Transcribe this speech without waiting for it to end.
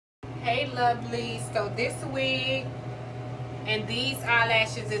Hey lovely, so this wig and these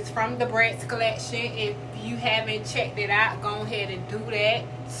eyelashes is from the Brett's collection. If you haven't checked it out, go ahead and do that.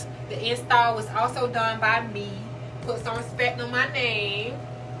 The install was also done by me. Put some respect on my name.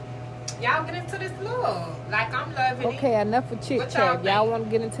 Y'all get into this look like I'm loving it. Okay, enough for chit chat. Y'all want to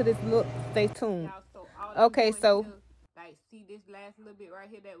get into this look? Stay tuned. Okay, so like, see this last little bit right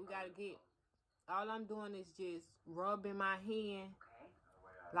here that we gotta get. All I'm doing is just rubbing my hand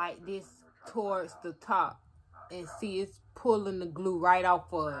like this towards the top, and see it's pulling the glue right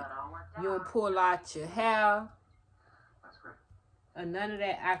off of it. You don't pull out your hair or none of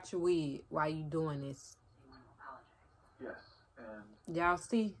that out your wig while you doing this. Y'all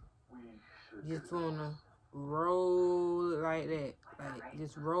see? Just wanna roll it like that. Like,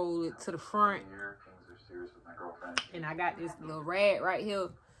 just roll it to the front. And I got this little rag right here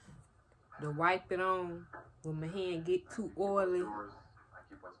to wipe it on when my hand get too oily.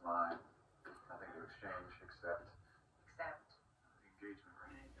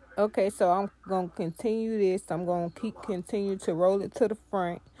 okay, so I'm gonna continue this. I'm gonna continue to roll it to the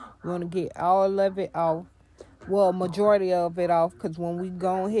front. We're gonna get all of it off. Well, majority of it off, because when we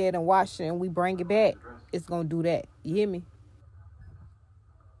go ahead and wash it and we bring it back, it's gonna do that. You hear me?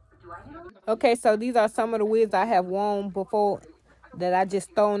 Okay, so these are some of the wigs I have worn before that I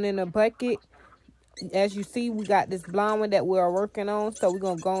just thrown in a bucket. As you see, we got this blonde one that we are working on. So we're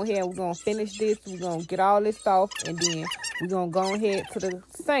going to go ahead and we're going to finish this. We're going to get all this off. And then we're going to go ahead to the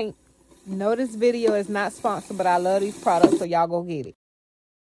sink. No, this video is not sponsored, but I love these products. So y'all go get it.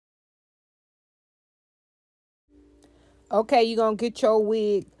 Okay, you're going to get your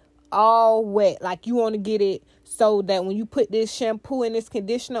wig all wet. Like, you want to get it so that when you put this shampoo and this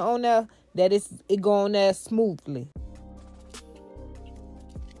conditioner on there, that it go on there smoothly.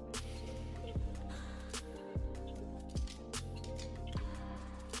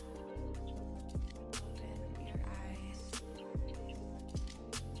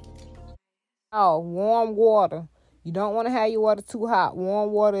 Oh, warm water. You don't want to have your water too hot.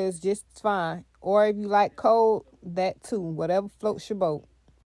 Warm water is just fine. Or if you like cold, that too. Whatever floats your boat.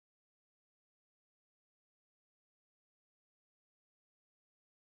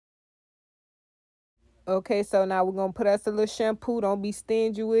 Okay, so now we're going to put us a little shampoo. Don't be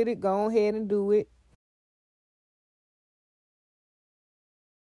stingy with it. Go ahead and do it.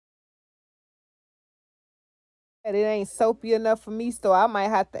 It ain't soapy enough for me, so I might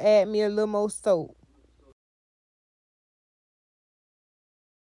have to add me a little more soap.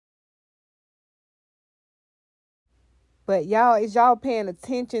 But y'all, is y'all paying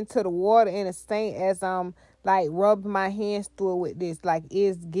attention to the water in the sink as I'm like rubbing my hands through it with this? Like,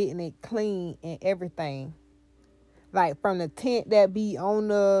 it's getting it clean and everything. Like, from the tint that be on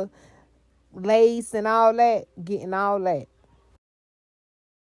the lace and all that, getting all that.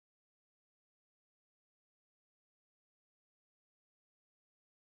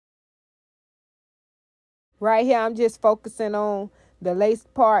 Right here, I'm just focusing on the lace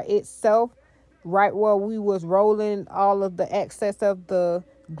part itself, right where we was rolling all of the excess of the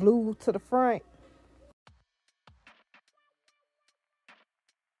glue to the front.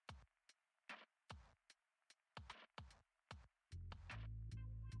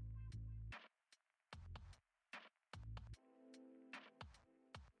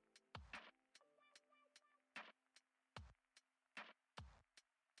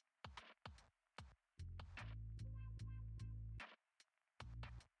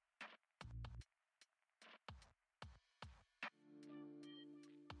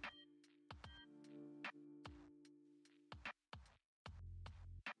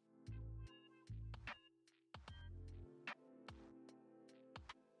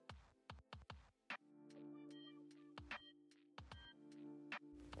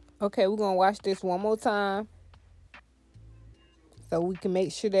 Okay, we're going to wash this one more time so we can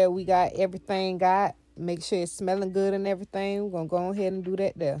make sure that we got everything make sure it's smelling good and everything. We're going to go ahead and do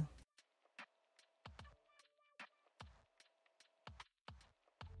that there.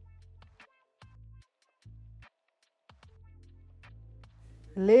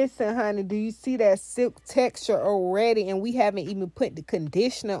 Listen, honey, do you see that silk texture already? And we haven't even put the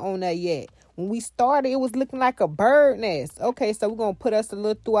conditioner on there yet. When we started, it was looking like a bird nest. Okay, so we're going to put us a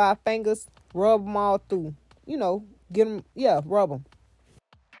little through our fingers, rub them all through. You know, get them, yeah, rub them.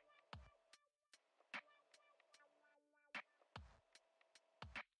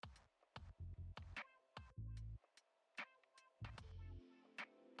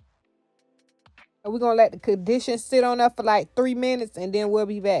 We're going to let the conditioner sit on there for like 3 minutes, and then we'll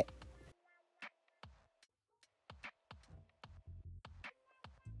be back.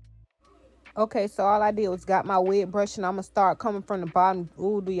 Okay, so all I did was got my wig brush, and I'm gonna start coming from the bottom.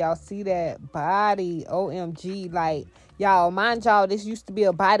 Ooh, do y'all see that body? OMG. Like, y'all, mind y'all, this used to be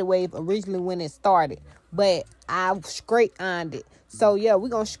a body wave originally when it started, but I straight ironed it. So yeah, we're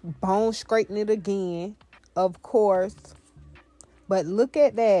gonna bone straighten it again, of course. But look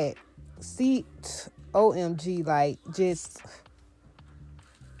at that. See, OMG, like, just,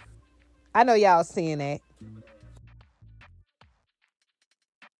 I know y'all seeing that.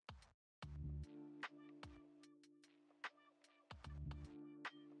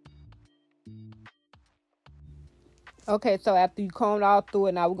 Okay, so after you comb all through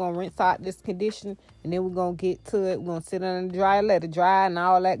it, now we're going to rinse out this conditioner, and then we're going to get to it. We're going to sit on the dryer, let it dry, and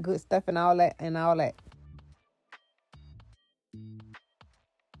all that good stuff, and all that, and all that.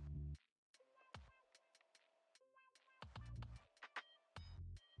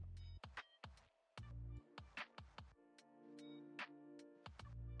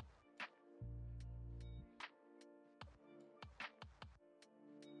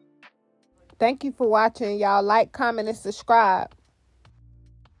 Thank you for watching. Y'all like, comment, and subscribe.